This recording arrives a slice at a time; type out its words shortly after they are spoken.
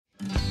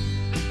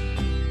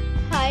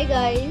Hi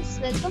guys,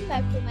 welcome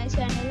back to my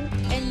channel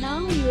and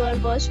now you are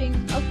watching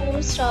a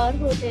 4-star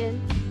hotel.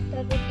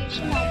 The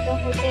location of the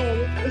hotel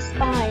is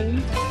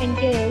fine and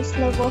guests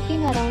love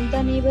walking around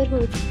the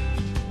neighborhood.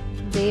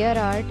 There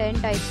are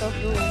 10 types of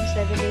rooms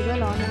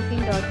available on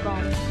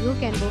booking.com. You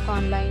can book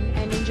online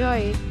and enjoy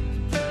it.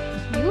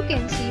 You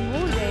can see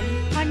more than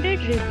 100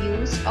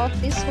 reviews of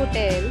this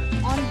hotel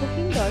on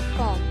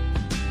booking.com.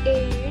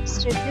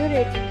 Its review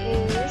rating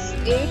is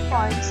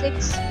 8.6.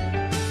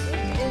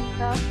 It is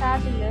the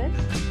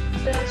fabulous.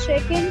 The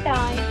check-in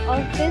time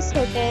of this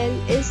hotel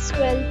is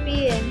 12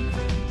 p.m.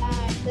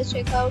 and the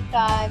checkout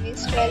time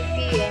is 12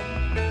 p.m.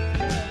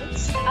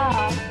 Pets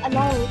are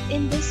allowed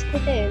in this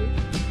hotel.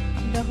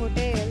 The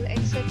hotel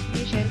accepts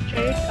major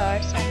credit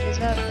cards and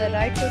reserves the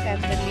right to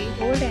temporarily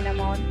hold an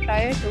amount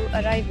prior to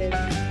arrival.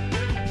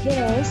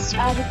 Guests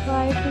are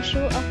required to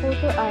show a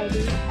photo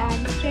ID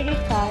and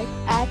credit card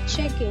at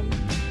check-in.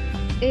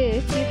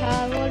 If you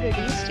have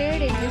already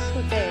stayed in this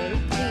hotel,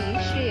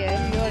 please share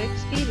your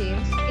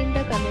experience in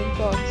the comment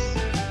box.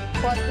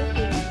 For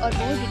booking or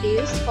more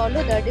details,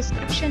 follow the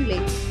description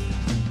link.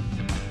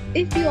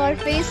 If you are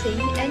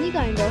facing any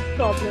kind of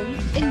problem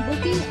in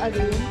booking a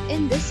room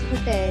in this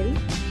hotel,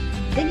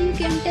 then you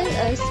can tell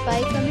us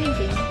by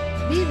commenting.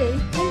 We will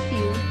help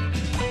you.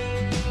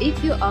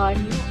 If you are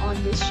new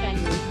on this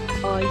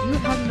channel or you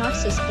have not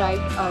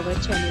subscribed our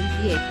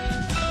channel yet,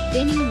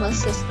 then you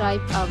must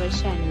subscribe our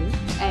channel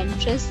and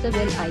press the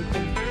bell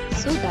icon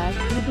so that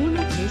you do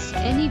not miss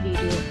any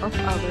video of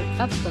our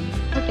upcoming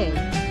hotel.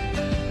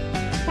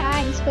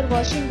 Thanks for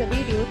watching the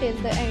video till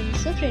the end.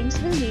 So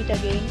friends, will meet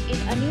again in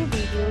a new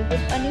video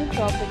with a new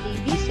property.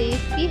 Be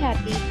safe, be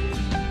happy.